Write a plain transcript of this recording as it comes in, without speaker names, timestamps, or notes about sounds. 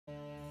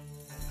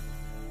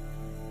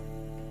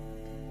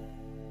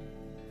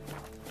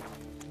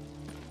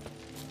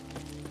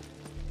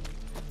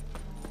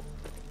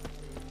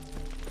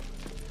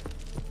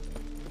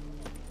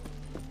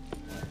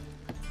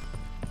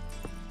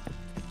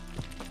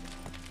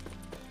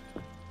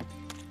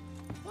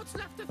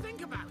What's left to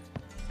think about?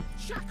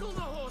 Shackle the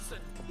Whoreson!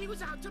 He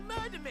was out to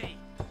murder me!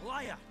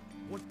 Liar!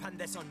 Won't pan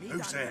this on me.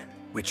 Who's there?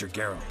 Witcher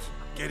Geralt.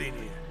 Get in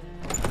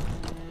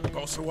here.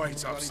 Boss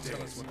awaits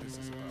upstairs.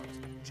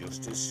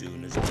 Just as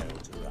soon as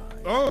Geralt arrives.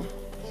 Oh!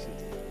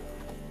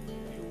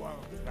 You won't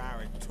allow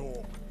him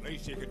talk.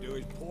 Least you can do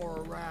is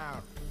pour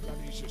around.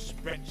 Bloody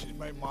suspense has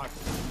made my...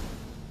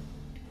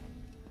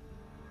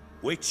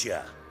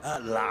 Witcher,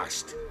 at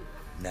last.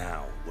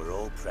 Now, we're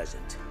all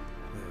present.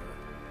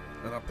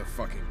 And up the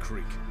fucking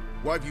creek.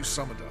 Why have you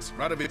summoned us?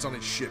 Radovid's on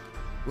his ship.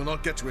 We'll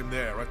not get to him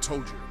there, I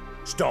told you.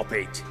 Stop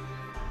it!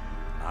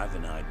 I've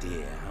an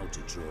idea how to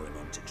draw him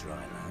onto dry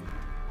land.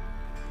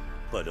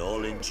 But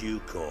all in due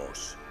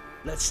course.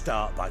 Let's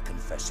start by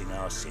confessing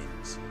our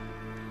sins.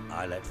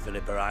 I let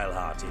Philippa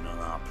Eilhart in on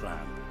our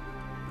plan.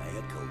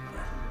 Mea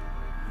culpa.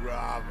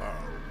 Bravo.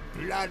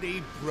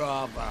 Bloody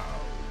bravo.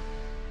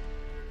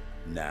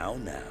 Now,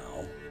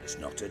 it's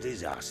not a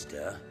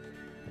disaster.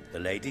 The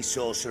Lady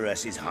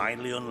Sorceress is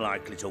highly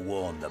unlikely to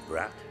warn the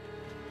brat.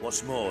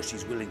 What's more,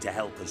 she's willing to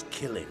help us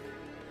kill him.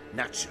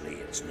 Naturally,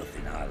 it's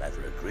nothing I'll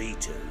ever agree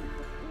to.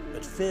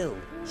 But Phil,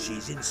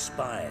 she's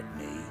inspired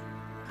me.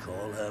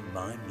 Call her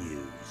my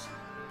muse.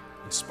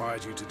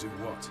 Inspired you to do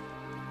what?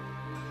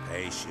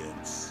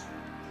 Patience.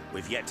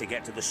 We've yet to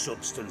get to the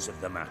substance of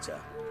the matter.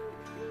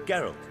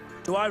 Geralt,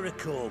 do I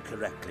recall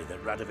correctly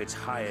that Radovid's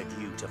hired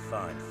you to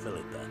find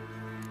Philippa?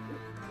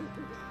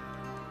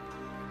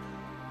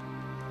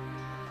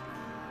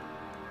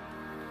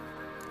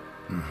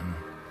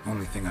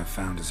 Only thing I've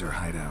found is her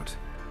hideout.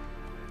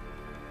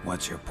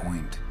 What's your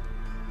point?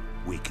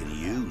 We can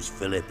use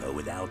Philippa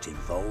without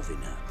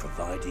involving her,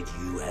 provided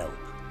you help.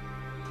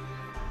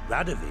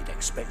 Radovid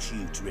expects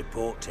you to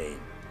report to him,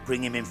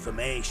 bring him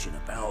information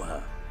about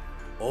her.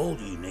 All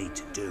you need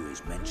to do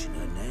is mention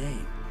her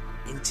name,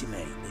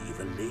 intimate that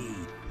you've a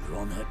lead, you're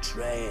on her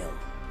trail.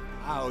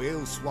 Oh,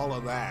 he'll swallow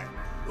that.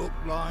 Hook,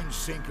 line,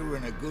 sinker,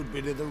 and a good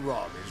bit of the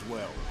rod as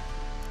well.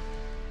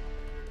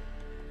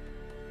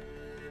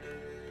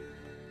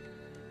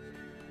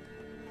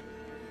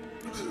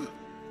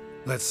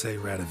 Let's say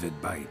Radovid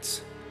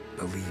bites,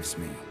 believes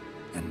me,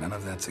 and none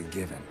of that's a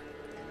given.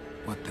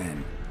 What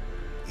then?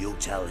 You'll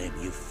tell him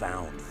you've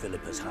found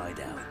Philippa's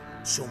hideout,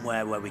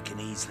 somewhere where we can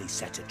easily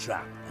set a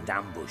trap and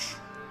ambush.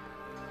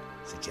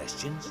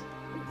 Suggestions?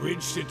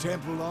 Bridge to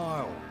Temple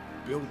Isle.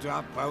 Built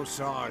up both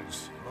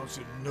sides. Lots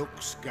of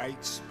nooks,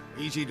 gates.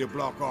 Easy to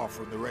block off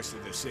from the rest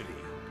of the city.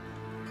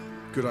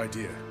 Good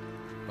idea.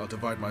 I'll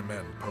divide my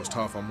men, post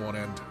half on one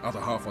end,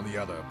 other half on the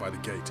other, by the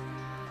gate.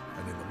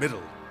 And in the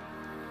middle,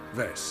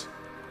 Ves,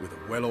 with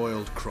a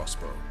well-oiled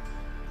crossbow.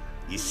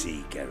 You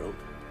see, Geralt,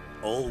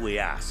 all we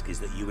ask is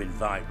that you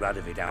invite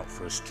Radovid out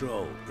for a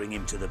stroll, bring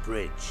him to the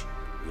bridge.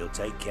 We'll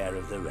take care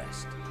of the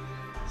rest.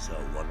 So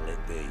what'll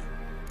it be?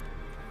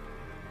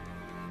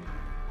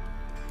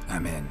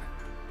 I'm in.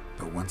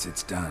 But once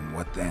it's done,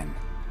 what then?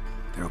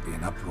 There'll be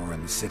an uproar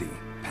in the city.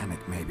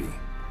 Panic, maybe.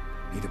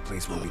 Need a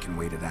place where we can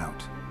wait it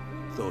out.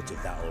 Thought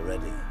of that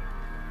already.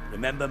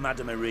 Remember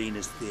Madame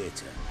Irina's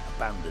theatre?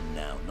 Abandoned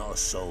now, not a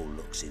soul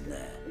looks in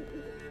there.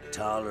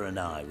 Tala and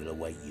I will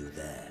await you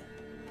there.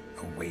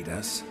 Await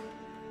us?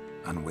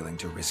 Unwilling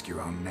to risk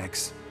your own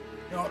necks?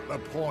 Not the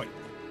point.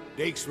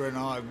 Dijkstra and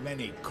I have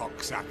many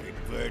cocksucking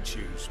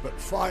virtues, but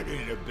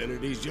fighting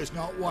ability's just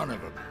not one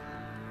of them.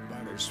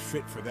 About as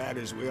fit for that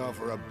as we are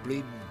for a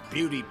bleeding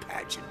beauty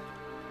pageant.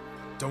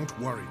 Don't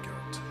worry,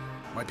 Geralt.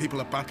 My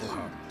people are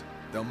battle-hardened.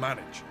 They'll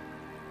manage.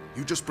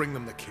 You just bring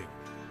them the king.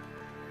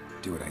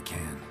 Do what I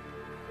can.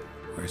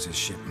 Where's his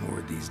ship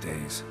moored these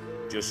days?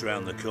 Just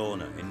round the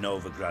corner, in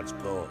Novigrad's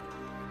port.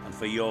 And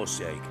for your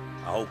sake,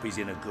 I hope he's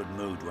in a good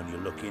mood when you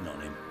look in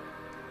on him.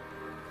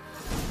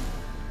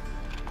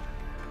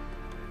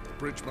 The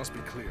bridge must be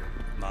clear.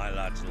 My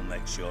lads will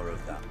make sure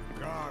of that.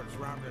 Guards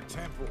round the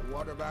temple,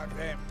 what about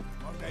them?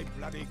 Won't they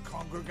bloody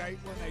congregate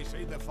when they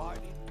see the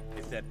fighting?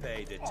 If they're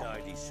paid a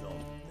tidy sum,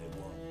 they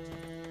won't.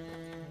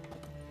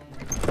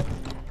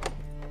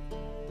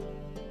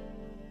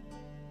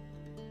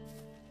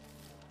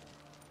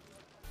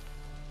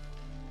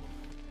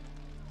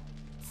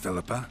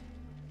 Philippa?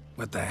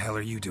 What the hell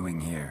are you doing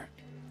here?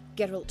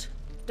 Geralt,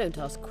 don't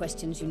ask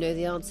questions you know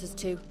the answers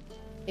to.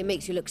 It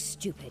makes you look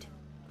stupid.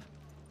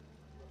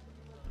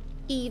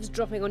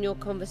 Eavesdropping on your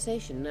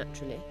conversation,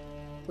 naturally,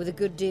 with a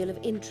good deal of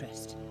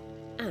interest,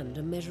 and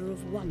a measure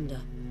of wonder.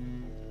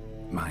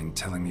 Mind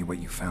telling me what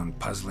you found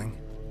puzzling?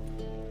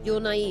 Your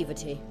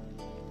naivety.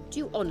 Do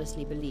you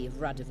honestly believe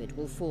Radovid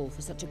will fall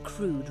for such a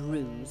crude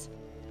ruse?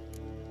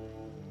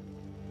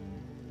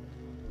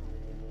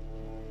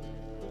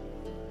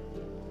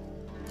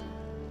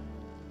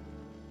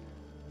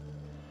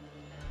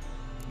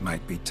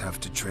 Might be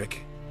tough to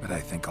trick, but I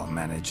think I'll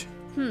manage.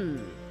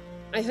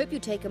 I hope you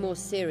take a more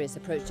serious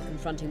approach to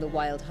confronting the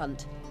Wild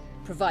Hunt.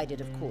 Provided,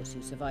 of course,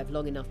 you survive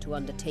long enough to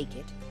undertake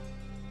it.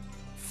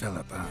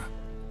 Philippa,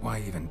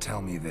 why even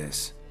tell me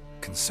this?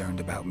 Concerned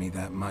about me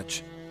that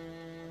much?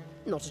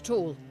 Not at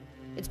all.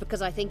 It's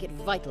because I think it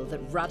vital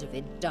that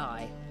Radovid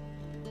die.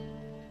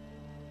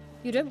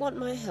 You don't want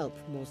my help,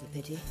 more's the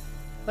pity.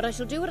 But I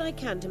shall do what I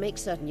can to make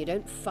certain you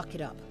don't fuck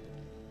it up.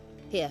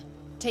 Here,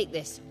 take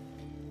this.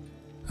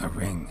 A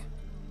ring.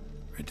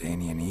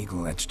 Redanian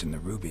eagle etched in the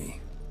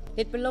ruby.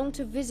 It belonged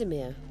to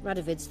Vizimir,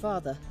 Radovid's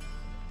father.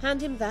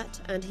 Hand him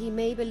that, and he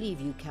may believe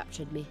you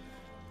captured me.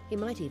 He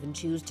might even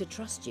choose to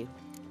trust you.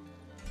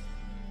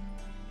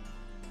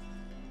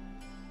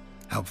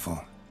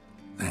 Helpful.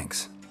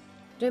 Thanks.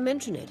 Don't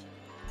mention it.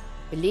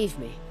 Believe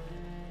me,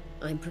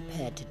 I'm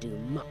prepared to do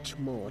much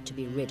more to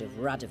be rid of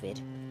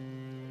Radovid.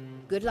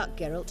 Good luck,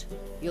 Geralt.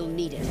 You'll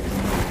need it.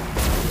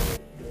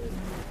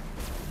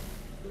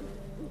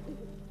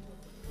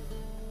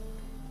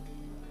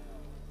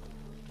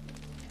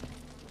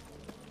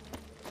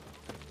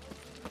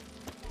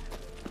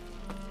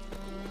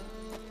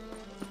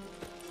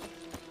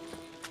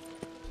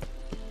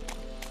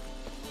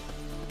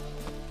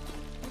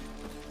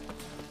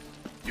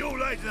 You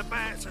lads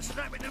about are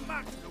snapping the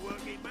mugs to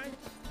work in, mate.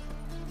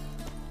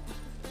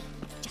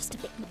 Just a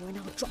bit more and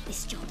I'll drop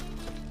this job.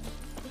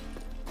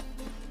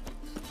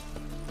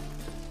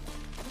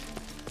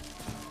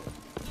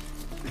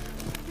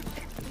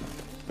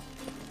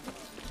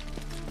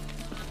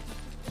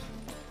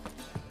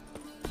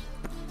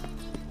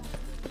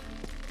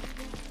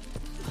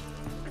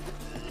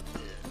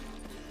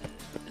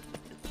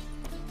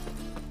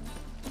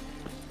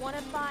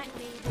 Wanna bite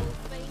me,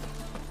 Wolfie?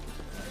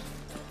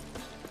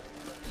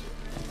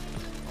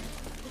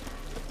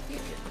 You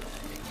can make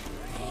a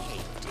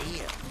great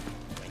deal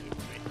when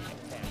you've written it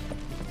down.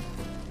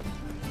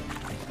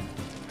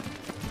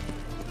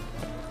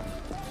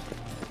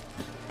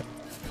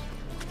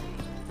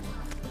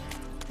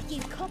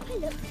 You copper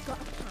look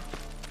got a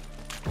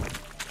pack.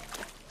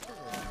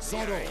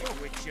 Sorrow.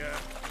 Which,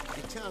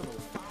 eternal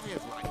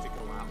fires like to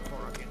go out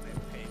before I get them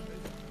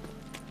papers.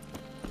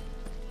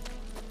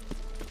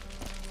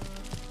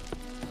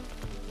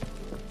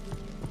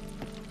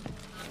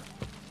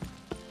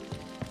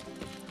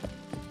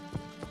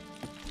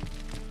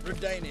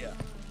 Redania.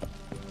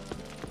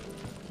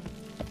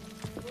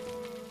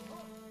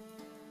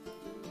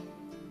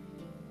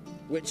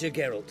 Witcher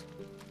Geralt,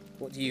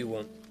 what do you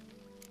want?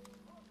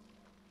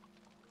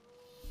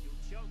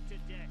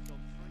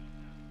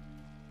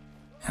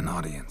 An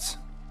audience.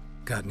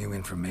 Got new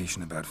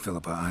information about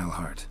Philippa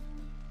Eilhart.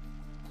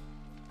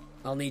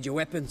 I'll need your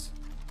weapons.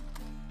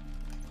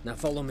 Now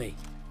follow me.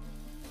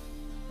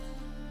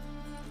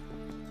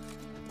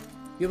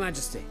 Your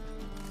Majesty,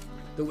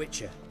 the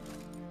Witcher,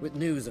 with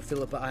news of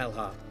Philippa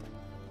Eilhart.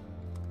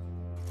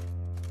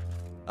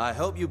 I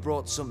hope you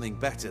brought something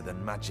better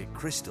than magic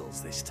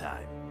crystals this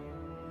time.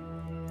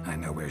 I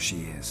know where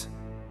she is.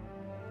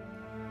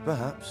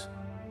 Perhaps.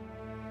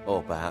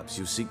 Or perhaps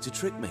you seek to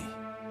trick me,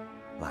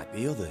 like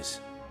the others.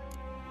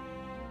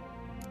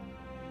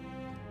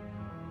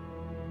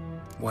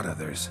 What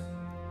others?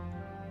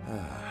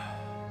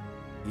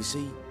 You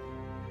see,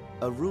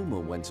 a rumor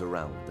went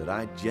around that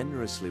I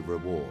generously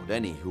reward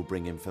any who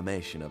bring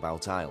information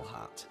about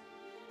Eilhart.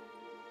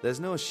 There's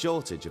no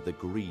shortage of the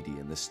greedy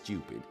and the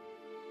stupid,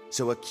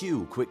 so a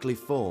queue quickly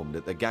formed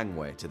at the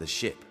gangway to the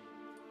ship.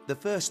 The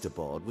first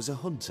aboard was a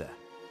hunter.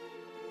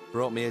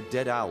 Brought me a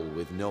dead owl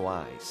with no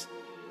eyes.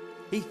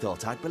 He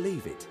thought I'd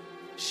believe it,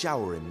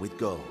 shower him with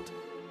gold.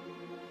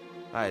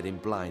 I had him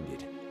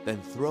blinded,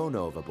 then thrown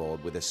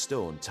overboard with a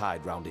stone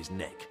tied round his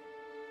neck.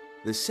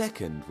 The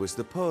second was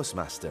the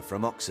postmaster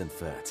from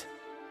Oxenfurt.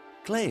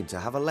 Claimed to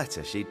have a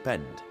letter she'd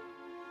penned.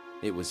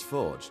 It was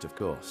forged, of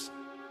course.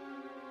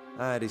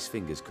 I had his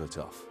fingers cut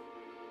off.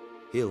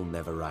 He'll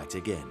never write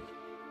again.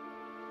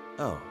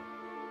 Oh,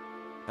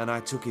 and I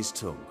took his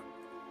tongue.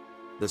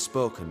 The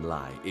spoken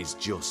lie is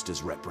just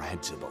as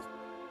reprehensible.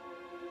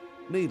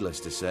 Needless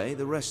to say,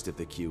 the rest of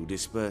the queue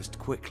dispersed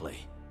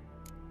quickly.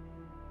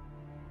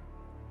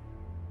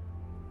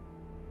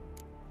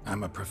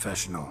 I'm a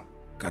professional.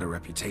 Got a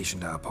reputation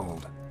to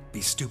uphold.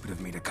 Be stupid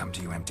of me to come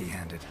to you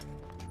empty-handed.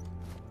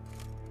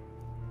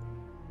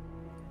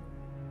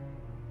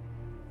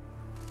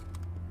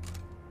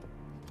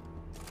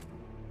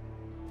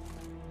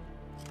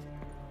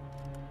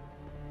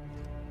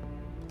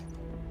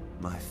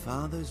 My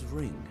father's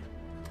ring.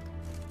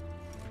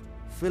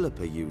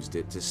 Philippa used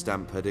it to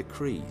stamp her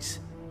decrees,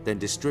 then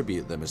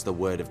distribute them as the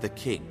word of the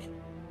king.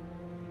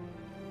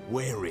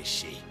 Where is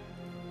she?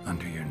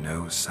 Under your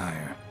nose,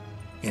 sire.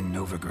 In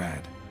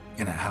Novigrad.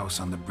 In a house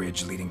on the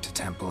bridge leading to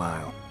Temple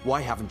Isle. Why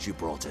haven't you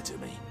brought her to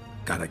me?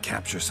 Gotta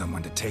capture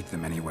someone to take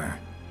them anywhere.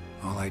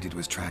 All I did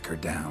was track her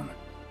down,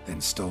 then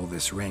stole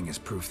this ring as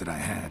proof that I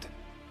had.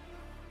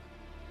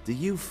 Do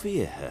you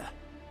fear her?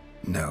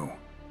 No.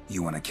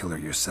 You want to kill her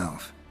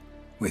yourself.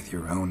 With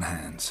your own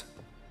hands.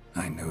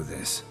 I know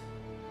this.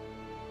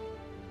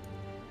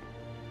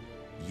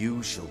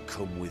 You shall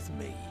come with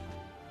me.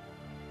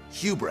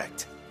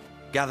 Hubrecht,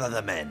 gather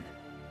the men.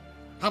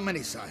 How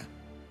many, sire?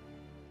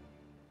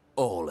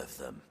 All of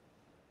them.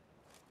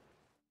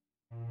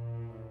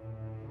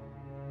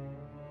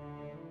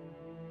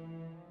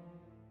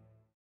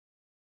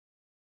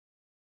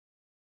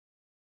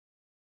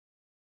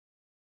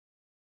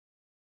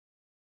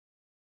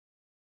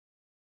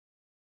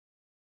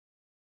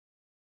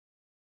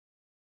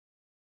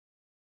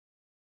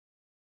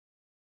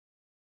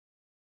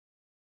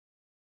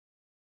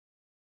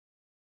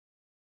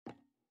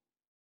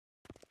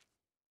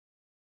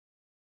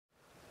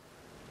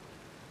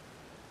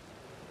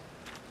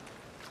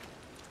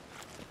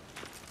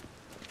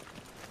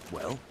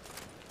 Well,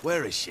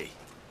 where is she?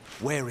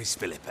 Where is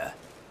Philippa?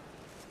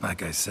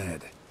 Like I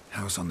said,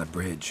 house on the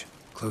bridge,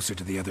 closer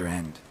to the other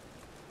end.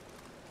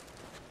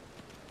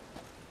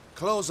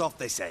 Close off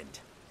this end.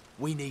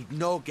 We need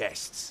no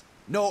guests,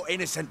 no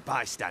innocent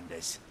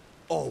bystanders,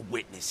 or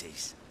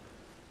witnesses.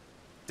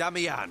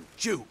 Damian,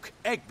 Duke,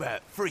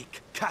 Egbert,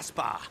 Freak,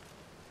 Caspar.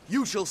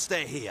 You shall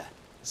stay here,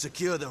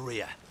 secure the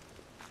rear,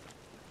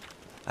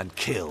 and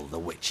kill the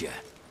Witcher.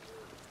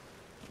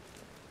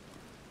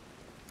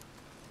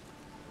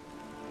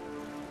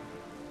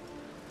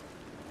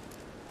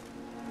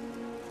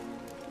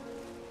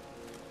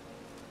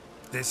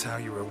 This how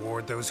you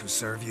reward those who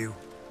serve you?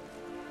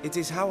 It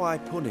is how I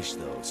punish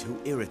those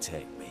who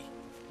irritate me.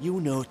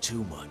 You know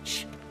too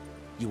much.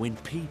 You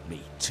impede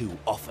me too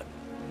often.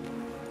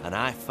 And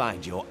I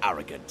find your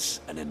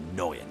arrogance an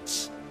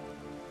annoyance.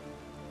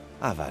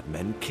 I've had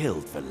men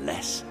killed for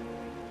less.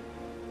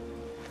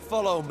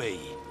 Follow me.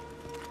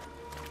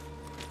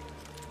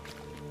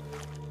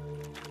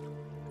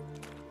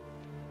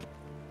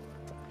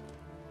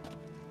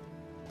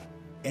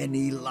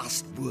 Any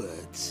last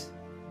words?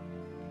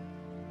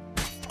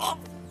 Oh,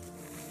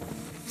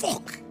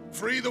 fuck!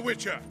 Free the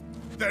Witcher,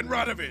 then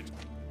Radovid.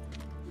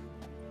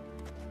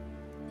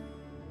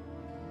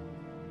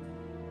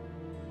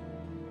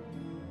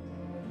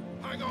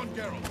 Hang on,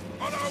 Geralt.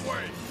 On our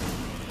way.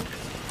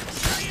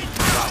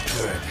 Not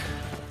good.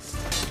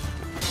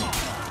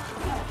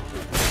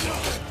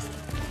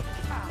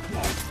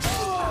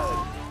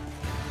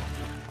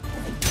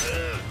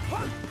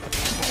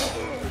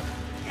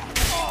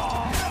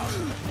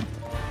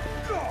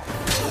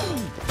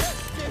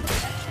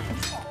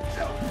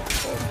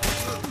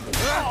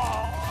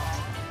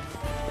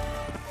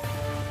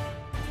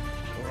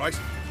 All right?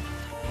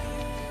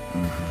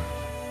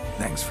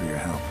 Thanks for your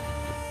help.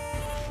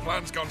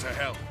 Plan's gone to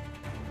hell.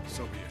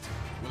 So be it.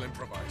 We'll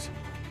improvise.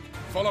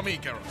 Follow me,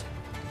 Geralt.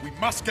 We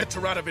must get to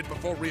Radovid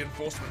before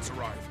reinforcements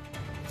arrive.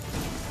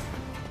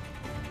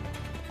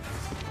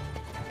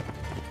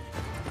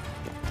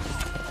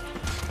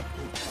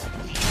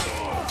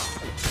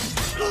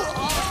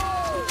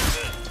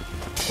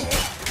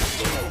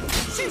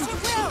 Shoot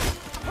at will!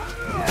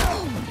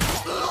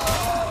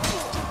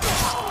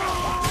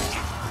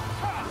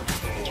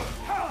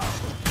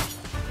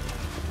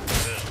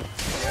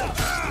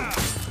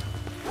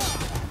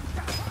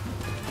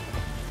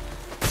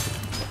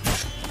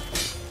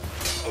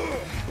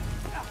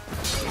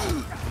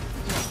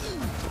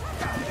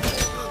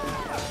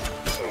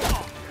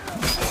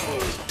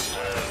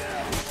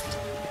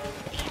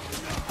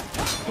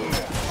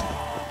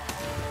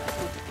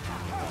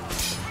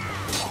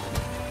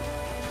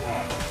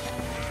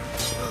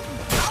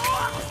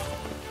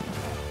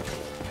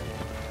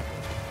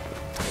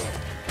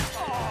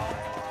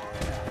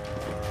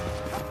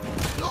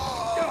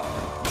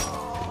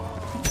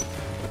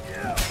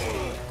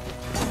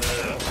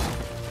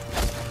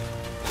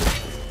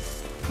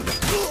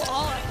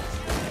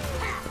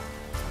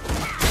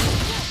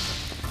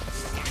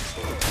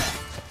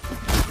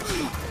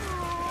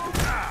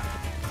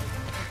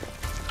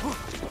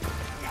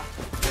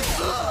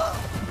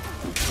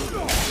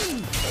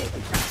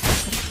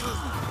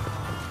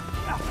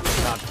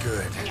 Not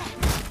good.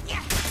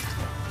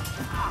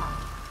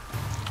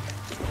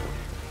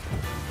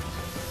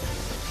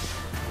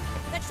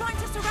 They're trying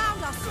to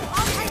surround us.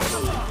 I'll take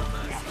them.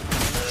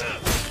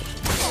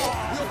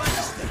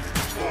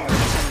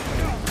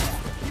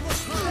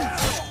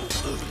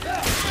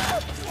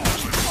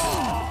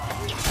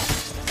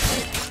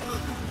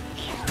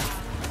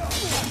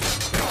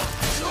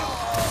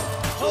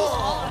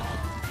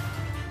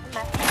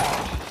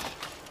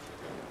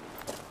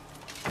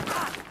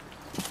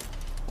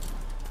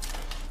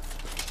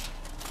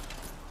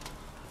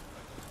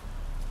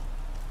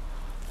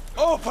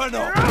 Open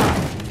up!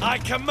 I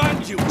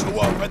command you to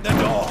open the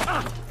door!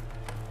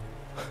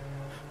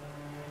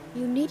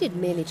 You needed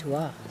merely to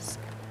ask.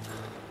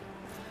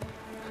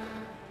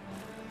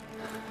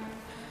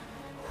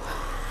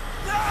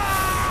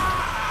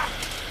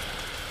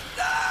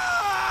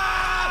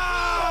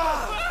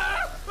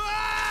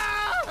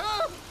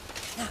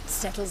 That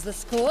settles the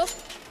score.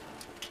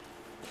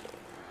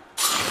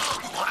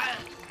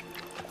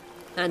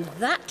 And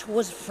that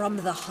was from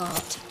the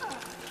heart.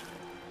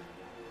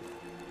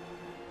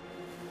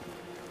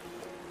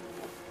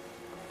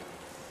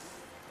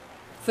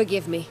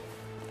 Forgive me.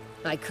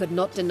 I could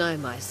not deny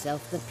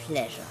myself the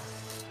pleasure.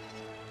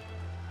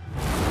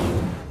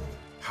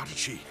 How did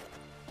she...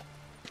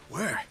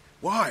 Where?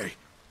 Why?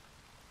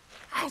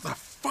 How the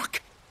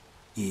fuck?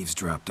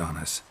 Eavesdropped on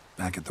us,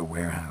 back at the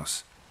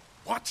warehouse.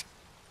 What?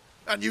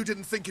 And you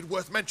didn't think it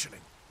worth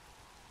mentioning?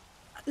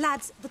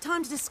 Lads, the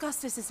time to discuss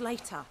this is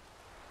later.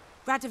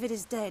 Radovid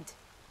is dead.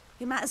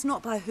 It matters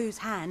not by whose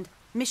hand.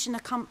 Mission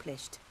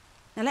accomplished.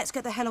 Now let's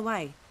get the hell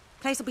away.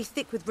 Place will be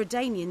thick with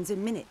Redanians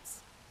in minutes.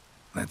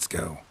 Let's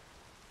go.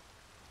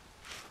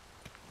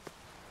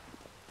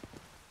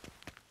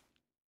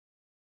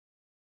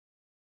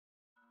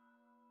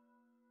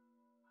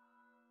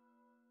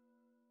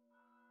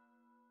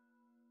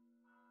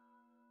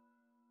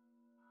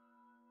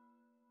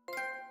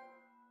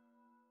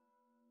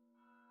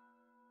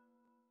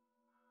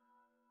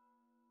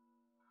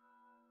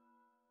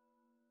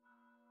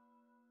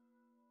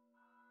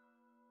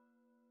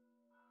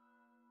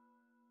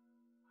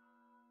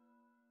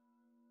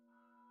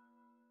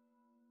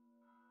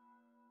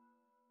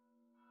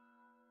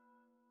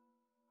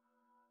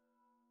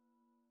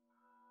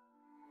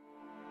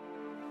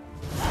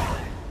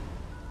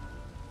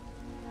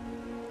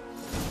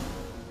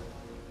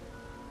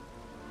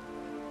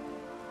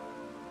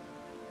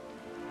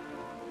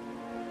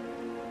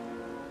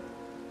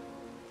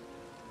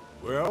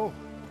 Well,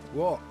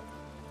 what?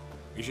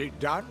 Is it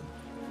done?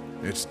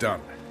 It's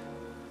done.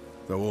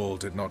 Though all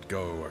did not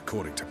go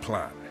according to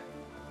plan.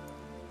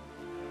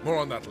 More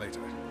on that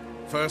later.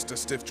 First, a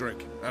stiff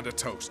drink and a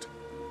toast.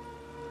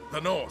 The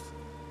North.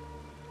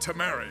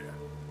 Temeria.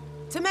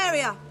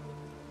 Temeria!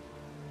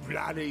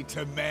 Bloody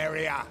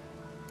Temeria!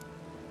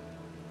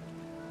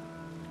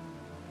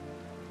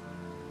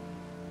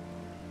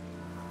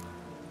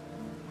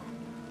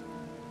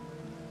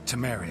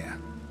 Temeria.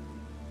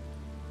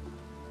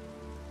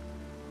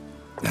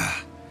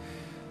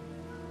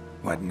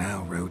 What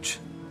now, Roach?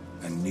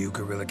 A new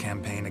guerrilla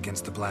campaign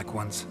against the Black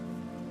Ones?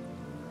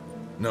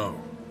 No.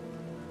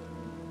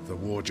 The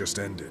war just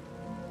ended.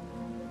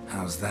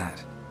 How's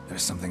that?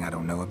 There's something I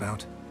don't know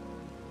about?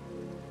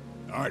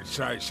 I'd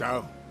say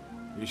so.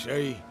 You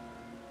see,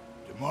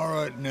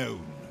 tomorrow at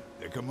noon,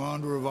 the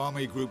commander of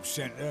Army Group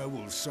Center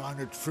will sign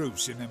a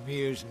truce in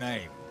Emir's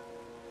name.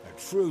 A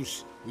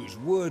truce whose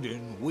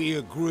wording we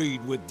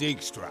agreed with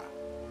Dijkstra.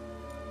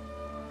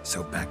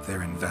 So back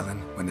there in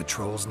Velen, when the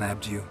trolls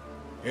nabbed you?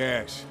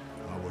 Yes,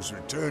 I was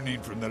returning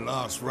from the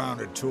last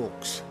round of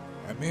talks.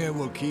 Emir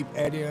will keep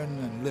Edion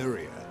and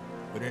Lyria,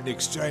 but in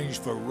exchange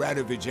for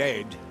Radovid's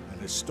head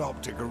and a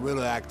stop to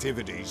guerrilla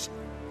activities,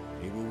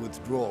 he will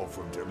withdraw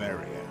from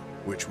Temeria.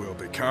 Which will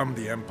become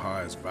the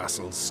Empire's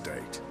vassal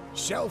state.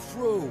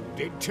 Self-ruled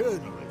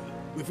internally,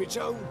 with its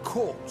own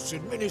courts,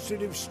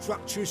 administrative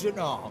structures and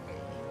army.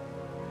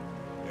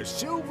 The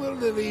silver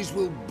lilies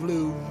will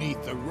bloom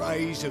neath the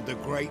rays of the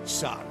great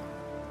sun.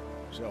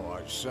 So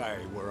I say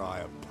were I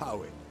a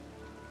poet.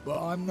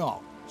 But I'm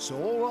not,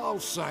 so all I'll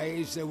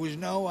say is there was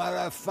no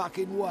other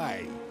fucking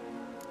way.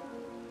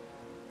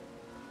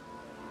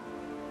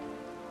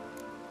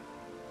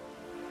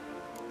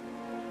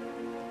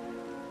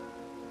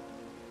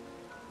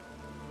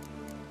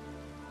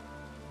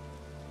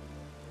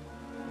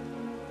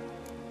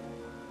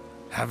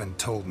 Haven't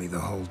told me the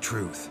whole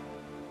truth.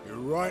 You're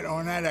right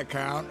on that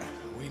account.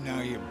 We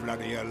know you're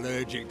bloody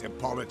allergic to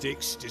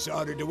politics,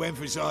 decided to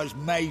emphasize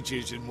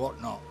majors and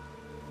whatnot.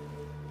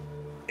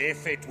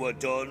 If it were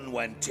done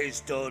when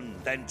 'tis done,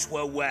 then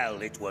 'twere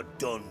well it were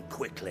done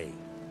quickly.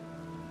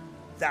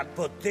 That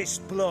but this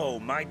blow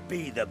might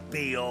be the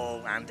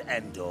be-all and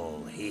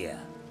end-all here.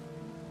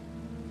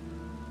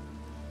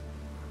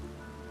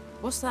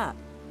 What's that?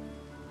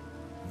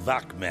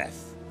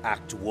 Vakmeth,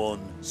 Act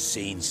 1,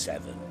 Scene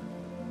 7.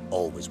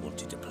 Always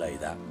wanted to play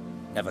that.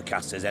 Never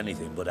cast as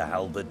anything but a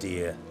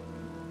halberdier.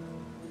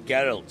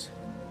 Geralt,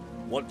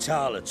 what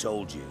Tala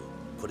told you,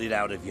 put it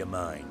out of your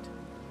mind.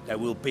 There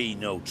will be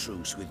no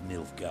truce with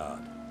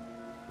Nilfgaard.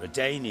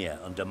 Redania,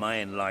 under my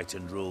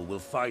enlightened rule, will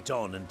fight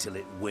on until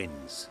it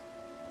wins.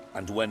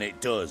 And when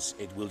it does,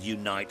 it will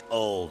unite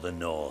all the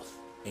North,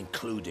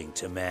 including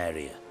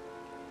Temeria.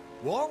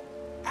 What?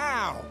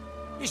 How?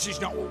 This is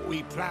not what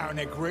we planned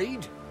and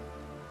agreed.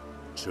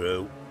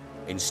 True.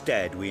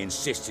 Instead, we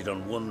insisted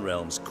on one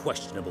realm's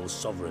questionable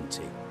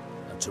sovereignty,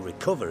 and to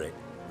recover it,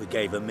 we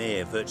gave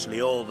Emir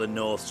virtually all the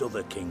North's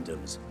other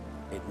kingdoms.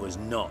 It was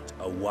not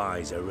a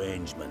wise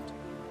arrangement,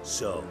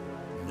 so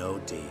no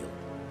deal.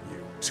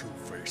 You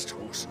two-faced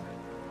Whoreson.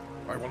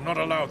 I will not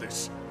allow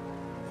this.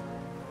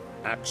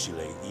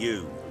 Actually,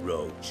 you,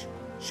 Roach,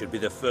 should be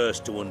the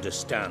first to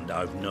understand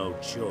I've no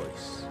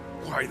choice.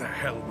 Why the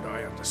hell would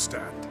I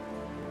understand?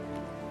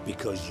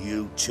 Because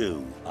you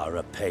too are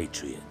a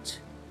patriot.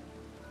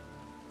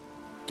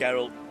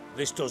 Geralt,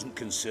 this doesn't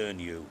concern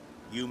you.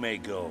 You may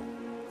go.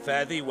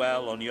 Fare thee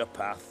well on your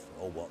path,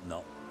 or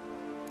whatnot.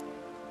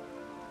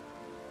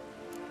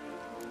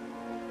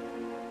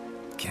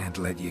 Can't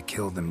let you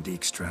kill them,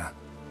 Dijkstra.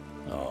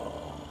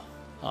 Oh,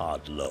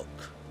 hard luck.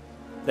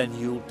 Then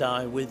you'll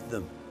die with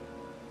them.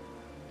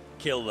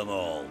 Kill them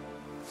all.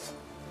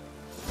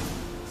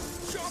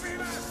 Show me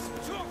that!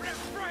 Talk that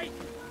break!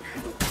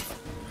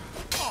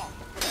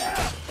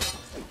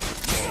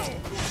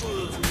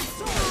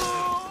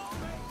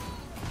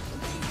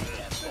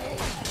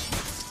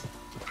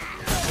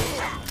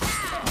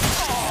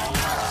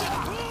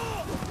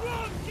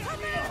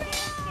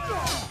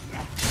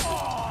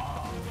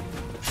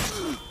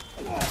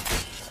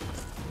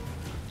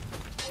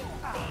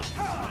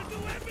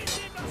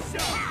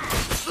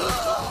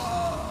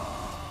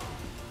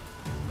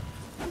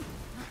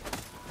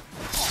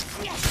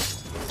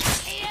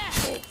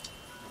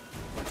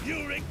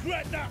 You'll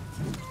regret that!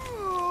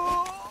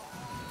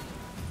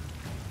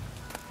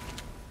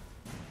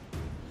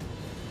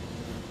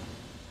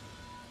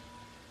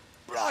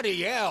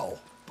 Bloody hell!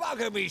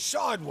 Bugger me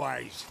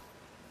sideways!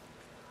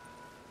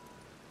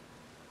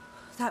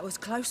 That was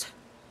close.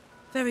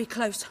 Very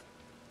close.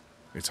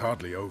 It's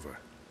hardly over.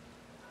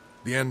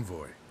 The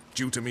envoy,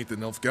 due to meet the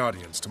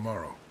Nilfgaardians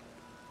tomorrow.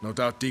 No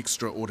doubt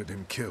Dijkstra ordered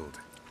him killed.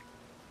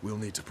 We'll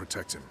need to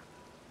protect him.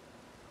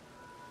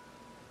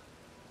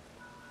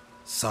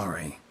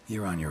 Sorry,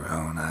 you're on your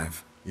own.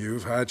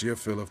 You've had your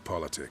fill of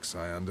politics,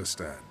 I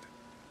understand.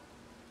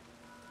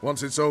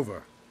 Once it's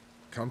over,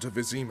 come to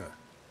Vizima.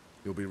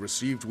 You'll be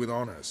received with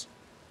honors.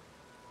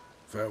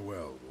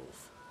 Farewell,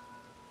 Wolf.